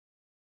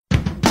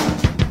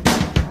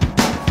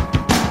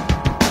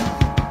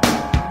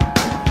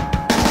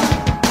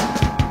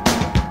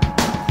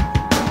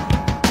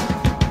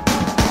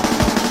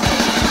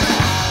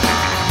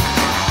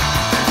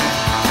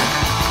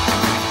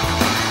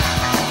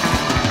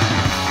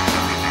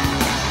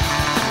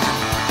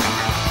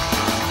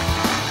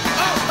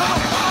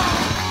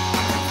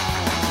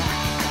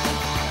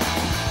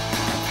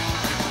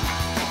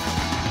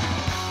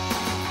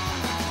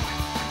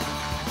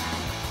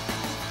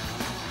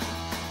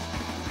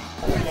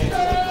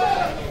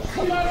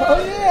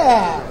Oh,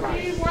 yeah.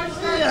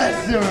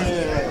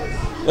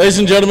 Yes, Ladies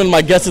and gentlemen,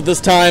 my guest at this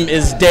time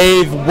is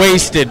Dave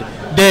Wasted.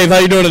 Dave, how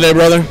you doing today,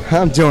 brother?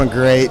 I'm doing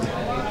great.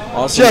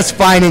 Awesome. Just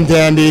fine and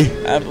dandy.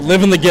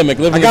 Living the gimmick.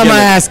 I got my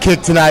ass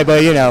kicked tonight,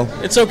 but you know.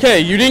 It's okay.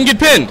 You didn't get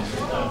pinned.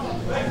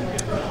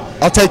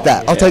 I'll take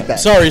that. I'll take that.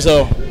 Sorry,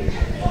 so.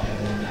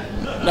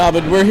 No,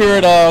 but we're here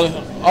at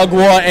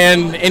Ugwa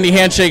and Indie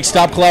Handshake.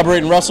 Stop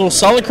Collaborating Russell.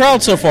 Solid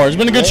crowd so far. It's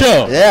been a good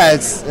show. Yeah,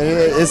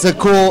 it's a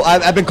cool.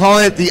 I've been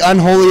calling it the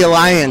Unholy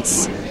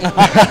Alliance.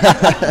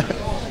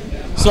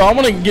 So I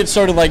want to get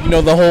started, like,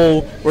 the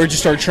whole where you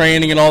start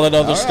training and all that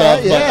other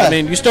stuff. Yeah. But I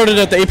mean, you started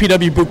at the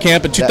APW boot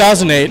camp in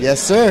 2008.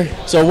 Yes, sir.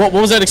 So what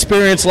was that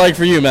experience like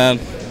for you, man?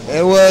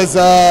 It was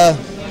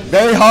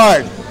very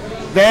hard,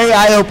 very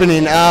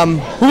eye-opening.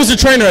 Who was the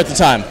trainer at the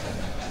time?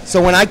 So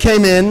when I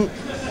came in,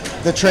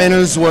 the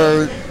trainers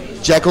were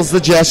Jekyll's the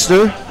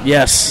Jester.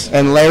 Yes.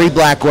 And Larry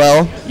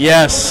Blackwell.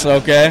 Yes.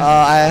 Okay.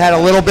 I had a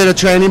little bit of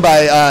training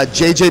by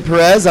JJ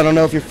Perez. I don't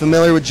know if you're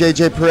familiar with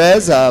JJ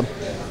Perez.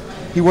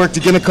 He worked a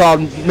gimmick called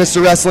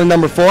Mr. Wrestling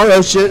Number 4.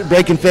 Oh, shit.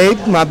 Breaking Fade.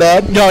 My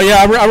bad. No, yeah,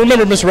 I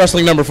remember Mr.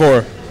 Wrestling Number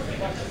 4.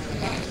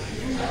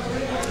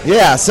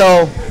 Yeah,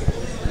 so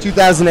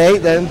 2008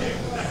 then.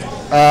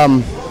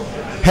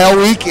 Hell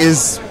Week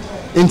is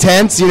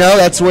intense,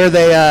 That's where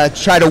they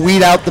try to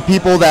weed out the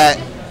people that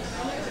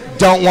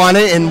don't want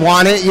it and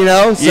want it,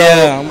 So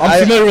yeah,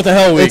 I'm familiar with the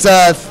Hell Week. It's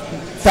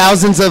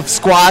thousands of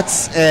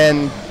squats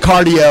and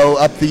cardio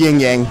up the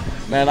yin-yang.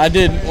 Man,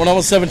 when I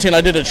was 17,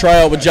 I did a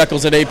tryout with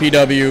Jekyll's at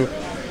APW.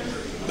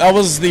 That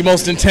was the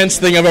most intense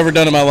thing I've ever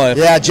done in my life.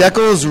 Yeah,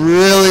 Jekyll's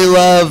really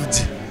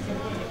loved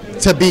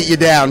to beat you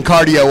down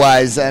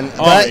cardio-wise,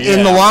 but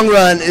in the long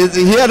run,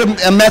 he had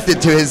a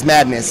method to his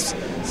madness.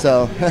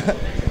 So,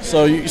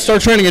 so you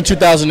start training in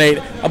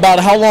 2008. About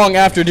how long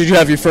after did you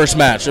have your first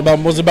match?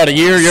 Was it about a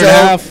year and a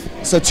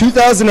half? So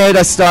 2008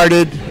 I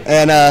started,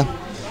 and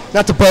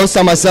not to boast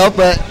on myself,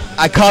 but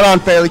I caught on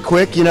fairly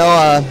quick.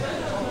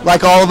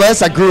 Like all of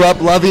us, I grew up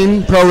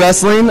loving pro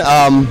wrestling.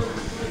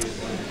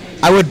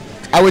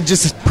 I would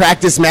just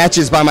practice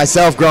matches by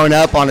myself growing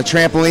up on a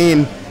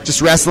trampoline,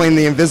 just wrestling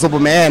the Invisible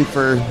Man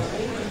for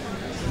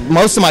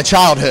most of my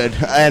childhood.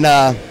 And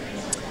I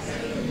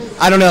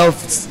don't know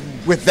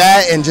if with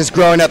that and just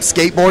growing up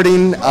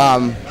skateboarding,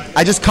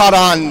 I just caught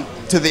on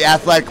to the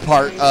athletic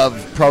part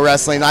of pro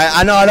wrestling.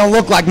 I know I don't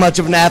look like much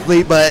of an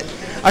athlete, but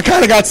I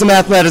kind of got some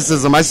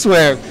athleticism, I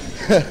swear.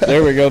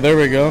 There we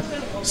go.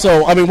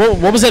 So, I mean,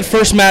 what was that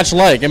first match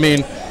like? I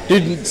mean,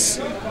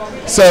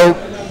 so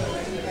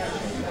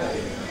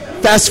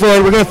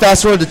we're going to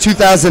fast forward to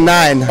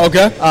 2009.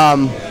 Okay.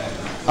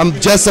 I'm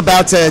just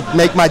about to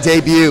make my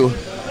debut.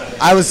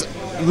 I was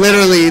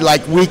literally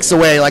like weeks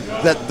away, like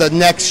the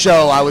next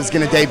show I was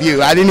going to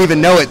debut. I didn't even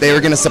know it. They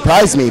were going to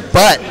surprise me.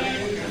 But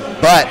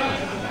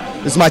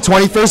it was my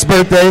 21st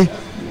birthday,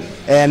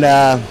 and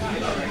I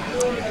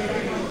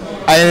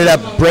ended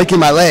up breaking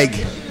my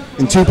leg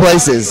in 2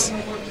 places.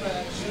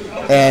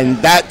 And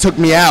that took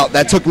me out.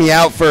 That took me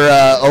out for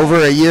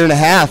over a year and a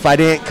half. I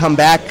didn't come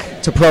back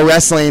to pro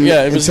wrestling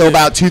until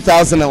about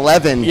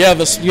 2011. Yeah,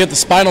 you had the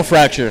spinal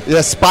fracture.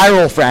 The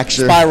spiral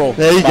fracture.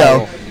 There you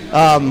go.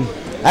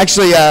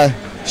 Actually,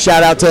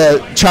 shout out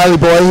to Charlie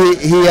Boy.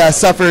 He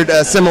suffered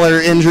a similar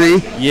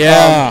injury.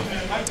 Yeah.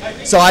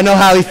 So I know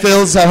how he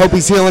feels. I hope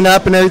he's healing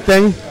up and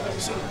everything.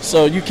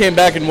 So you came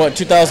back in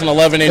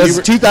 2011? And it was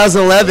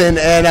 2011,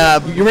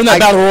 and you were in that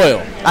battle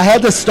royal. I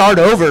had to start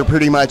over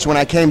pretty much when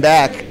I came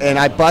back, and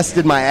I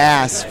busted my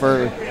ass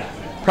for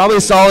probably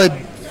a solid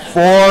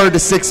 4 to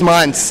 6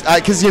 months.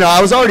 Because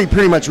I was already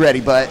pretty much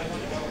ready, but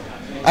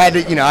I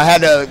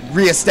had to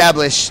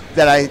reestablish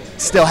that I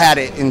still had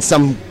it in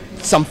some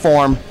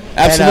form.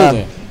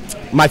 Absolutely.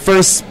 And, my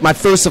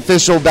first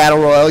official battle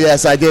royal,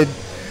 yes, I did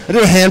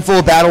a handful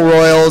of battle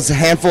royals, a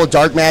handful of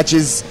dark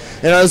matches.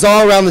 And it was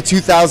all around the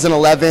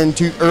 2011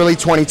 to early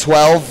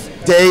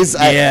 2012 days.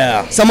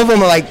 Yeah. Some of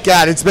them are like,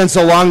 God, it's been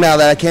so long now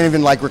that I can't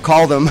even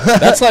recall them.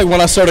 That's like when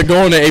I started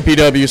going to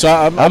APW. So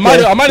I might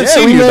have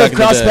seen you back in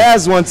the day. Crossed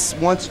paths once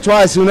or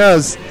twice. Who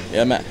knows?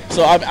 Yeah, man.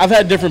 So I've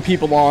had different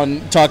people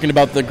on talking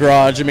about the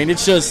garage. I mean, it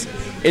was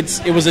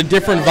a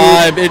different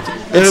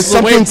vibe. There's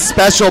something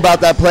special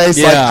about that place.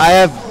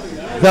 Yeah.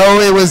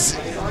 Though it was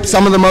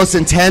some of the most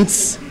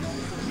intense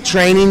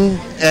training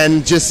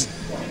and just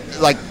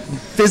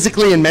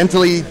physically and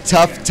mentally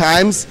tough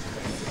times,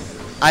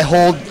 I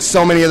hold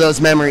so many of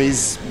those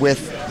memories with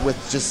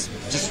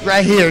just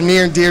right here,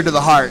 near and dear to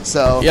the heart.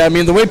 So yeah, I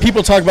mean, the way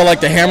people talk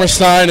about the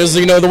Hammerstein is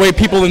the way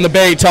people in the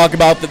Bay talk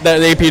about the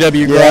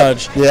APW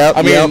garage. Yeah.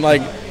 I mean,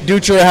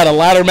 Dutra had a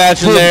ladder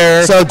match in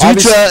there. So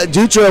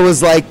Dutra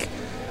was I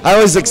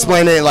always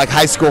explain it in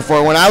high school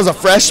for when I was a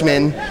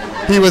freshman,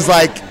 he was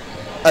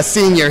a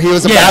senior. He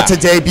was about to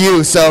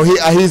debut, so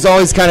he's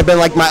always kind of been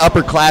my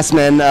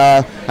upperclassman.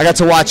 I got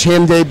to watch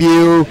him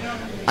debut.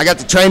 I got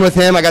to train with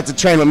him. I got to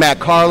train with Matt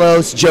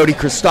Carlos, Jody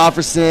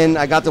Christopherson.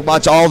 I got to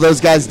watch all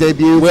those guys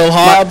debut. Will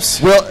Hobbs.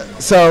 Will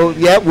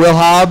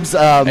Hobbs.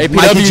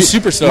 APW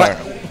superstar.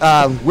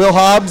 Will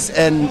Hobbs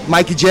and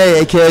Mikey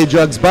J, a.k.a.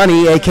 Drugs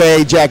Bunny,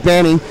 a.k.a. Jack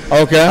Banning.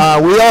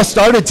 Okay. We all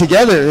started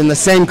together in the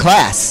same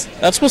class.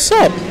 That's what's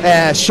up.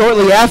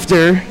 Shortly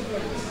after,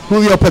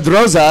 Julio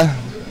Pedroza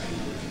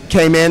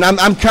came in.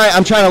 I'm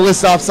trying to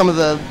list off some of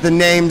the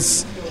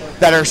names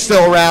that are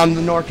still around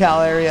the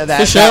NorCal area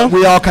that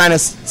we all kind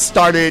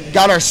of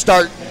got our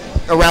start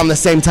around the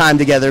same time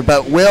together.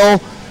 But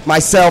Will,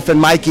 myself, and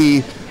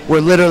Mikey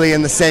were literally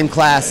in the same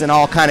class and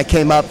all kind of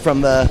came up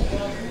from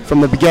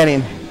the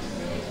beginning.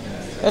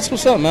 That's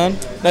what's up, man.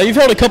 Now you've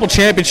held a couple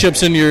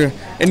championships in your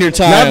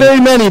time. Not very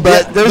many,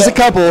 but there's a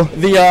couple.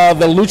 The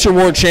Lucha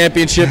World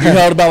Championship you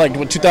held about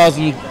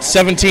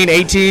 2017,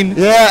 18.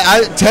 Yeah,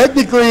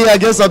 I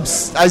guess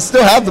I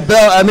still have the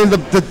belt. I mean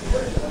the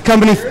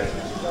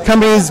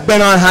company's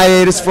been on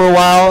hiatus for a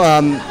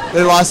while.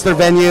 They lost their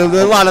venue.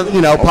 There's a lot of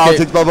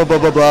politics, blah blah blah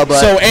blah blah.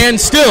 But so and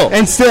still,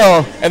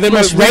 and then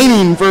it's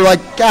reigning for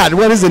God,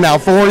 what is it now?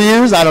 4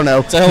 years? I don't know.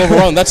 It's a hell of a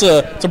run. That's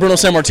a Bruno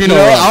Sammartino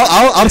run.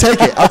 I'll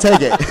take it. I'll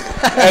take it.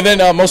 And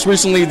then most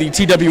recently the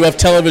TWF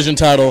television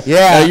title.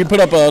 Yeah. You put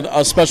up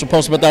a special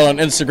post about that on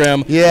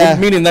Instagram. Yeah.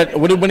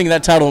 What did winning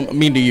that title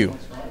mean to you?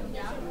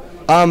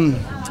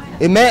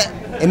 It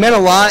meant a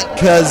lot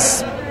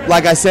because,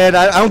 like I said,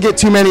 I don't get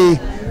too many.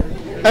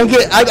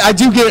 I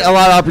do get a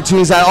lot of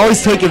opportunities. I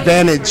always take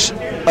advantage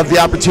of the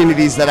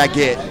opportunities that I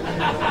get.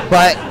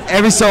 But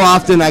every so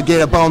often I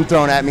get a bone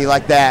thrown at me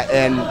like that,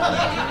 and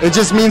it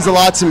just means a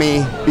lot to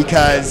me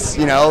because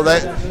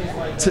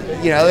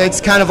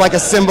it's kind of like a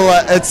symbol.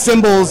 It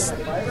symbols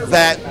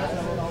that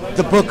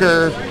the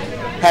booker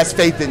has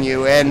faith in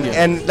you,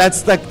 and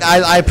that's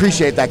I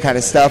appreciate that kind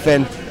of stuff.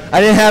 And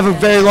I didn't have a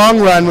very long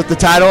run with the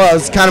title. I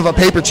was kind of a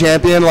paper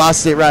champion,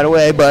 lost it right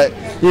away, but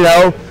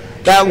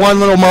that one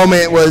little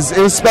moment was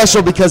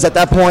special because at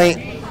that point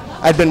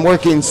I'd been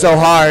working so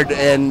hard,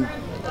 and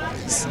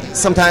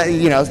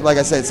sometimes, like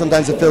I said,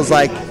 sometimes it feels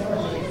like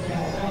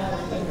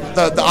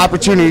the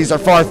opportunities are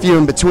far few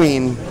in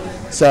between.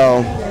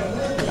 So,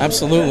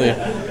 absolutely.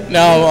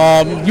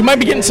 Now, you might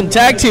be getting some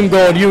tag team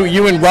gold.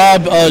 You and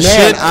Rob are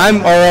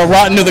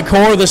rotten to the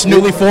core of this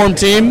newly formed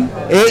team.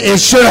 It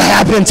should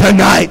have happened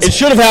tonight. It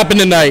should have happened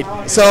tonight.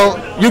 So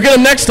you get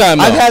them next time,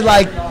 though.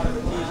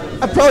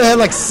 I've probably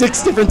had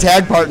 6 different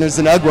tag partners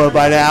in UGWA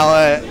by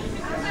now.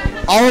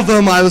 All of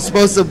them I was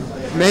supposed to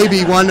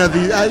maybe one of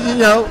these.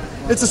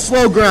 It's a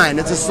slow grind.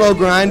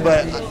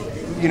 But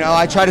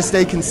I try to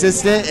stay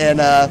consistent, and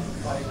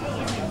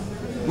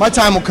my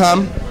time will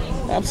come.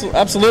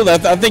 Absolutely.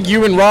 I think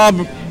you and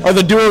Rob are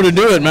the duo to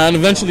do it, man.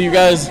 Eventually, you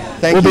guys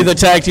will be the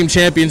tag team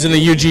champions in the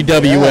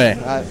UGWA.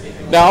 Yeah,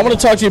 now, I want to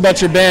talk to you about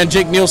your band,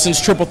 Jake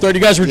Nielsen's Triple Threat.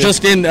 You guys were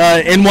just in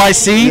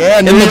NYC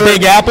in the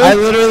Big Apple. I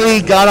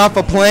literally got off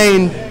a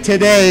plane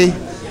today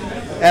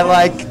at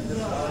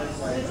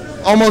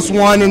almost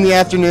 1 in the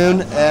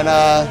afternoon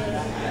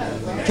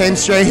and came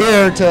straight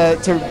here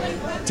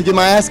to get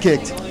my ass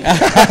kicked.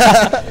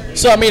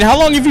 So, how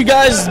long have you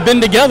guys been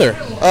together?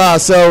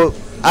 So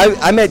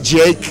I met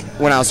Jake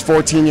when I was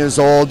 14 years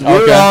old. We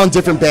were all in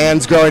different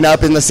bands growing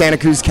up in the Santa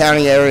Cruz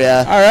County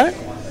area. All right.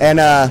 And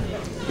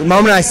the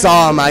moment I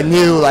saw him, I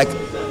knew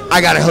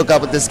I gotta hook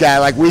up with this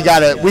guy. We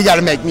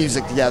gotta make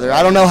music together.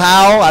 I don't know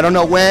how, I don't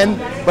know when,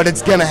 but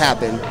it's gonna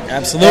happen.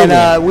 Absolutely.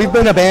 And we've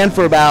been a band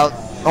for about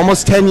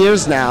almost 10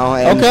 years now.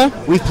 And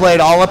we've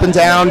played all up and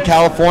down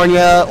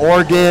California,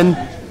 Oregon,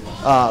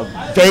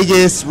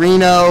 Vegas,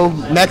 Reno,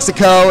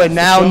 Mexico, and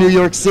now New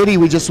York City.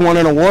 We just won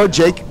an award.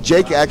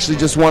 Jake actually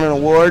just won an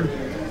award.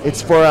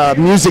 It's for a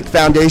music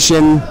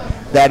foundation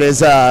that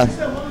is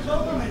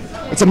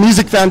it's a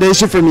music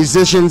foundation for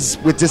musicians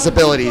with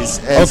disabilities.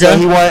 And so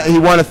he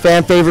won a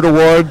fan favorite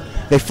award.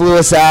 They flew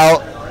us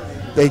out.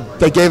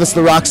 They gave us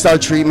the rock star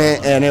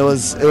treatment, and it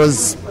was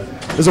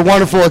a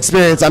wonderful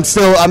experience. I'm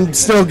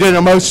still getting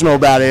emotional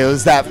about it. It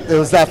was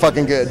that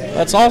fucking good.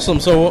 That's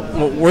awesome. So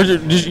where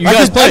did you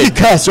guys play? I could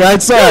cuss,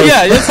 right? Sorry.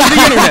 Yeah, it's the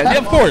internet. Yeah,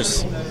 of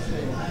course.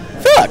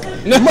 Fuck.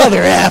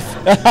 Mother F.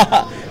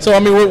 So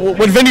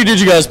what venue did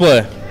you guys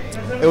play?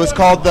 It was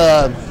called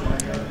the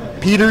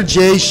Peter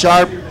J.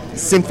 Sharp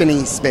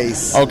Symphony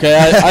Space. Okay,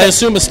 I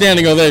assume a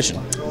standing ovation.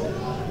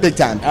 Big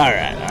time. All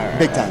right.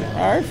 Big time.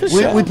 All right, for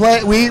sure.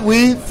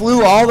 We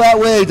flew all that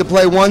way to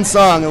play one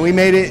song, and we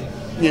made it.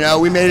 We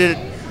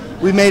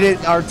made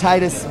it our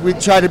tightest. We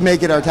tried to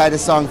make it our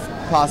tightest song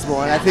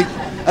possible, and I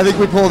think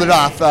we pulled it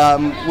off.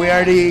 We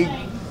already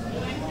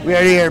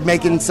are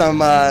making some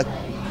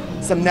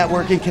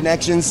networking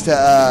connections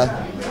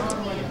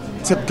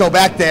to go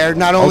back there.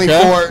 Not only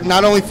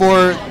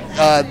for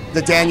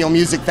the Daniel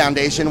Music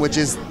Foundation, which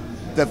is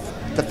the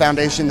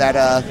foundation that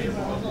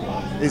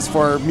is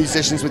for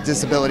musicians with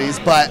disabilities,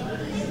 but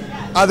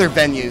other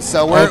venues.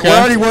 So we're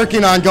already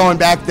working on going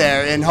back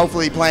there and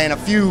hopefully playing a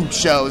few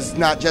shows,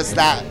 not just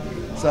that.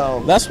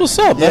 So that's what's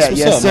up.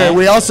 Yes, sir. Man.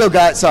 We also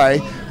got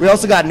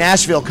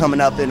Nashville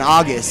coming up in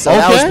August, so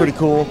that was pretty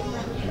cool.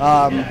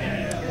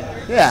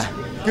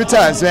 Good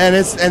times, man.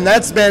 And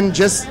that's been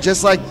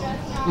just like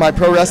my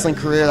pro wrestling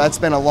career. That's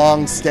been a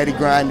long, steady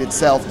grind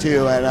itself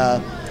too, and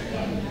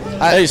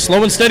Hey,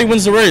 slow and steady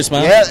wins the race,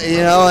 man. Yeah, you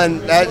know,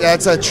 and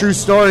that's a true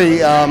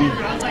story.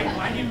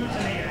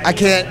 I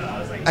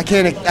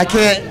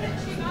can't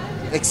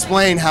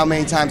explain how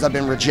many times I've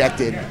been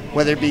rejected,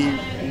 whether it be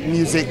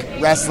music,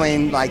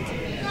 wrestling. Like,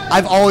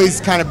 I've always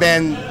kind of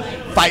been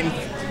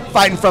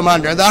fighting from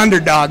the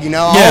underdog. You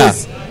know, Yeah.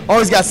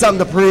 always got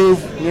something to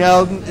prove. You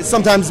know, it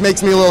sometimes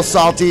makes me a little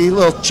salty, a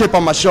little chip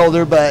on my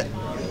shoulder, but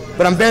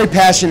I'm very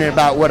passionate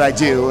about what I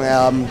do.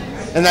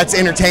 And that's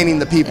entertaining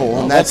the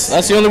people, and that's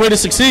the only way to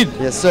succeed.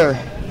 Yes, sir.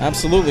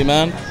 Absolutely,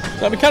 man.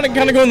 So I've been kind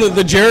of going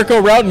the Jericho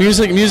route,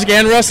 music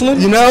and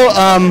wrestling. You know,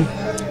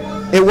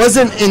 it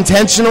wasn't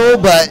intentional,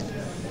 but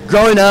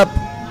growing up,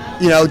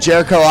 you know,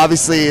 Jericho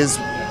obviously is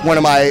one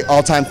of my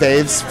all-time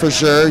faves for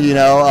sure. You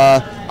know,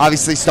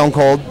 obviously Stone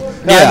Cold.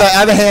 Yeah. I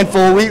have a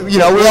handful.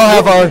 We all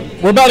have our.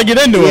 We're about to get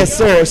into it. Yes,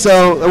 sir.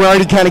 So we're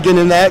already kind of getting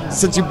into that.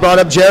 Since you brought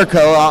up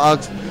Jericho,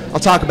 I'll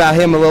talk about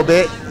him a little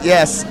bit.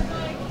 Yes,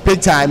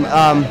 big time.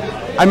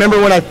 I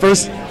remember when I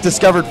first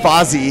discovered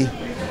Fozzy,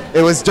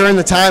 it was during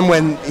the time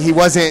when it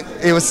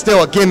was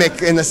still a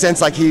gimmick in the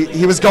sense like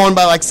he was going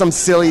by like some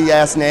silly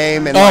ass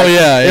name, and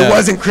it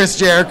wasn't Chris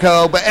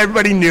Jericho, but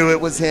everybody knew it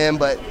was him.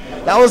 But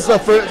that was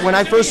when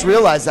I first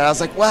realized that. I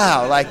was like,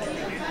 wow, like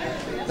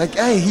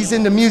hey, he's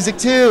into music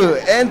too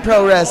and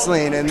pro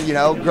wrestling. And you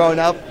know, growing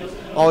up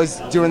always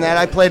doing that.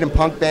 I played in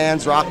punk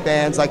bands, rock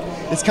bands. Like,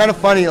 it's kind of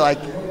funny, like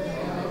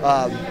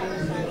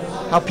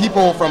how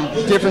people from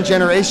different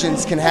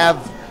generations can have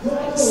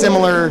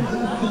similar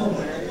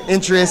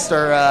interests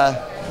or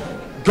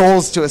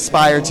goals to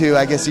aspire to,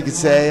 I guess you could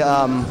say.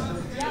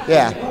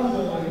 Yeah.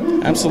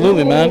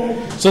 Absolutely, man.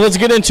 So let's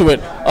get into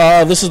it.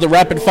 This is the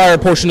rapid fire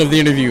portion of the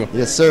interview.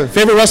 Yes, sir.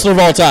 Favorite wrestler of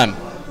all time?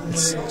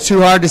 It's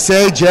too hard to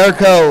say.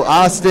 Jericho,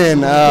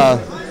 Austin. I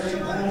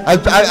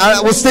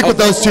will stick with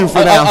those two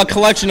for now. A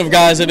collection of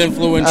guys that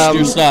influenced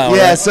your style.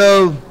 Yeah. Right?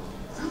 So,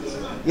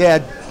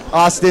 yeah.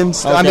 Austin.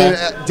 Okay. I mean,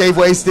 Dave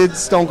Wasted,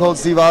 Stone Cold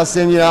Steve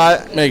Austin. You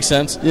know, makes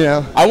sense. You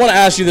know, I want to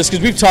ask you this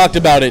because we've talked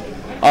about it.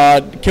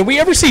 Can we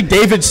ever see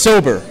David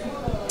sober?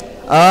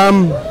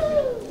 On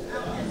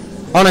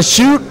a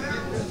shoot,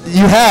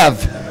 you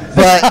have,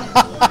 but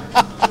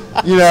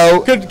you know,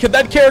 could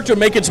that character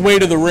make its way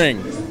to the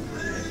ring?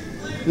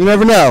 You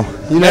never know.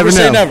 You never know.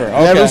 Say never.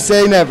 Okay. Never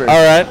say never.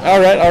 All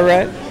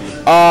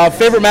right.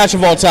 Favorite match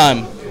of all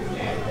time?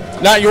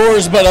 Not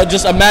yours, but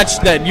just a match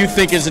that you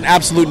think is an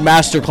absolute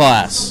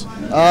masterclass.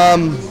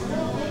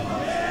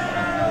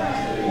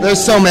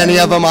 There's so many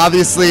of them,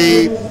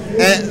 obviously.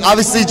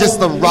 Obviously, just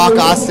the Rock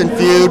Austin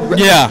feud.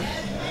 Yeah.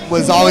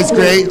 Was always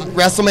great.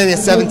 WrestleMania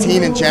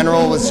 17 in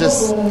general was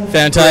just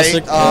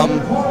fantastic.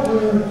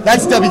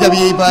 That's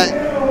WWE, but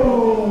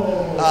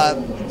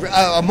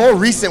a more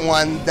recent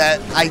one that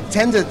I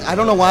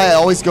don't know why I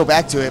always go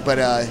back to it, but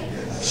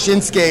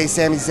Shinsuke,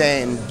 Sami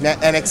Zayn,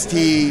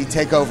 NXT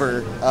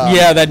TakeOver.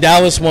 Yeah, that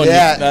Dallas one.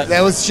 Yeah,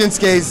 that was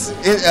Shinsuke's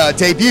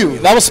debut.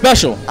 That was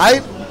special.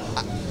 I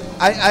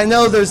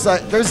know there's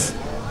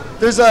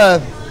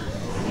a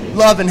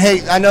love and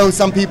hate. I know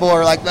some people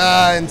are like,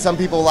 and some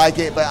people like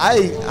it, but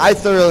I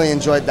thoroughly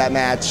enjoyed that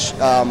match.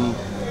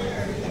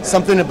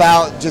 Something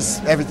about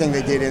just everything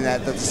they did in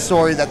that, the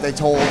story that they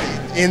told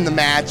in the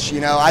match,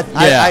 you know,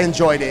 I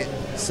enjoyed it.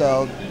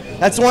 So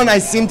that's one I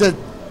seem to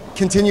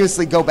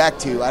continuously go back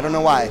to. I don't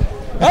know why.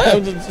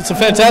 It's a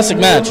fantastic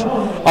match.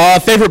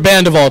 Favorite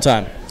band of all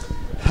time?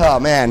 Oh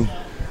man,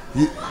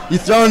 you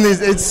throw in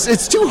these.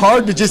 It's too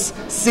hard to just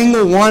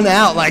single one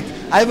out. Like,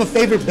 I have a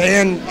favorite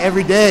band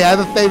every day. I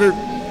have a favorite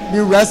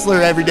new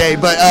wrestler every day.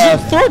 But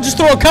just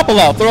throw a couple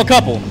out. Throw a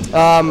couple.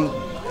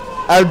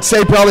 I would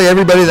say probably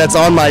everybody that's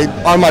on my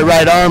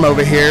right arm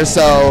over here.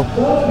 So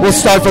we'll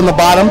start from the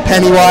bottom.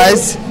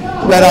 Pennywise,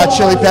 Red Hot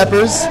Chili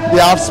Peppers,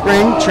 The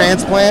Offspring,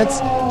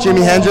 Transplants,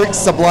 Jimi Hendrix,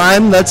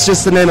 Sublime. That's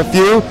just to name a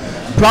few.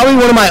 Probably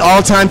one of my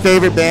all-time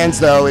favorite bands,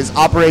 though, is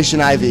Operation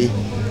Ivy.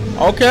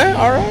 Okay,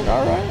 all right.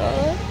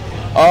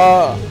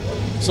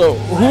 So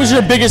who's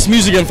your biggest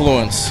music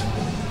influence?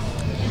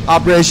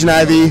 Operation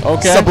Ivy,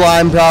 okay.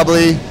 Sublime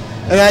probably.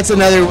 And that's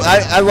another,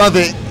 I love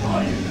it,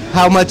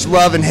 how much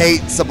love and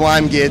hate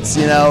Sublime gets,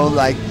 you know,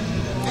 like,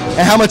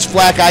 and how much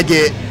flack I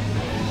get.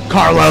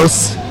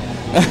 Carlos,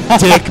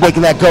 Dick,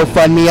 making that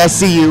GoFundMe, I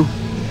see you.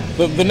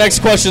 The next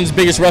question's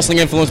biggest wrestling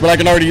influence, but I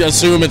can already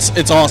assume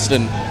it's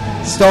Austin.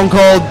 Stone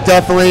Cold,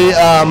 definitely.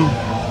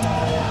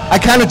 I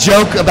kind of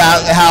joke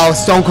about how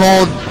Stone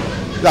Cold,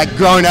 like,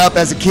 growing up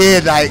as a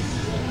kid, like,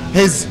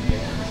 his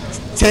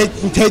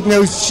take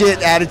no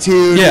shit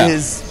attitude,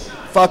 his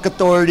fuck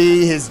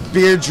authority, his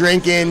beer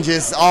drinking,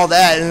 just all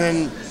that, and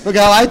then look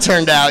how I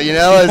turned out, you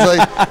know? It's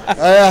like,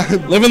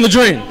 living the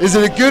dream. Is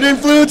it a good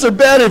influence or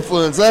bad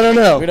influence? I don't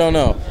know. We don't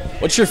know.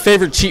 What's your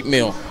favorite cheat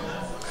meal?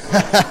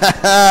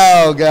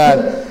 Oh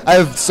God, I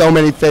have so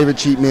many favorite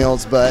cheat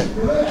meals, but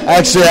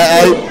actually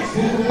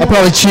I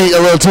probably cheat a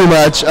little too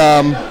much.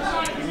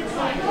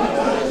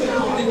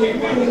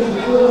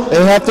 It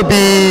would have to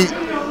be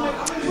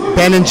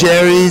Ben &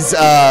 Jerry's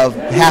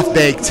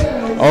half-baked.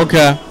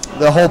 Okay.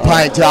 The whole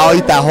pint, too. I'll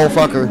eat that whole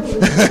fucker.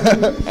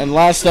 And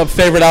last up,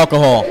 favorite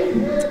alcohol?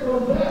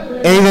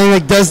 anything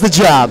that does the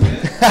job.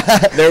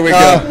 There we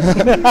go.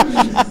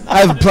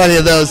 I have plenty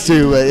of those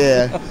too, but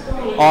yeah.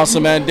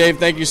 Awesome, man. Dave,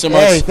 thank you so much.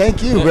 Hey,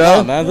 thank you, bro.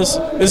 Yeah, man, this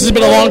has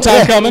been a long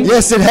time coming.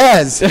 Yes, it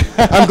has.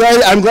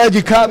 I'm glad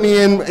you caught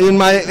me in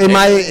my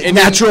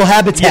natural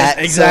habitat.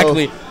 Yeah,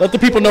 exactly. So. Let the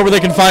people know where they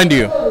can find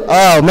you.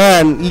 Oh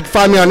man, you can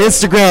find me on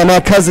Instagram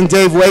at Cousin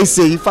Dave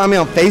Wasted. You can find me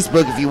on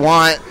Facebook if you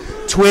want.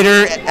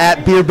 Twitter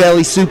at Beer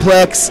Belly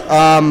Suplex.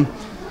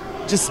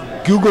 Just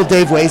Google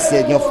Dave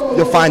Wasted.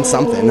 You'll find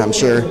something, I'm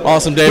sure.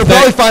 Awesome, Dave. You'll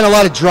probably find a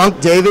lot of drunk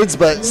Davids,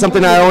 but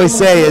something I always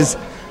say is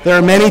there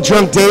are many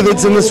drunk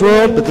Davids in this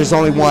world, but there's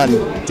only one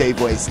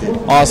Dave Wasted.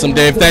 Awesome,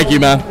 Dave. Thank you,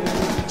 man.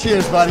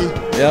 Cheers, buddy.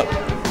 Yep.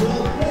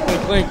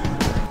 Clink, clink.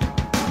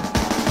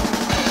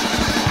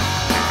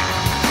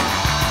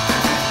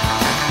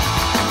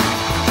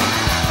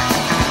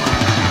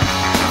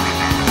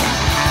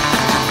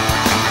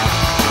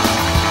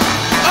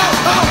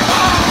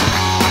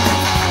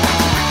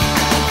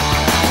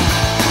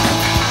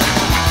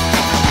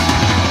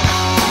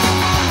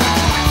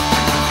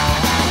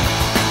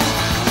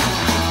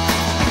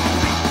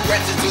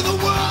 To the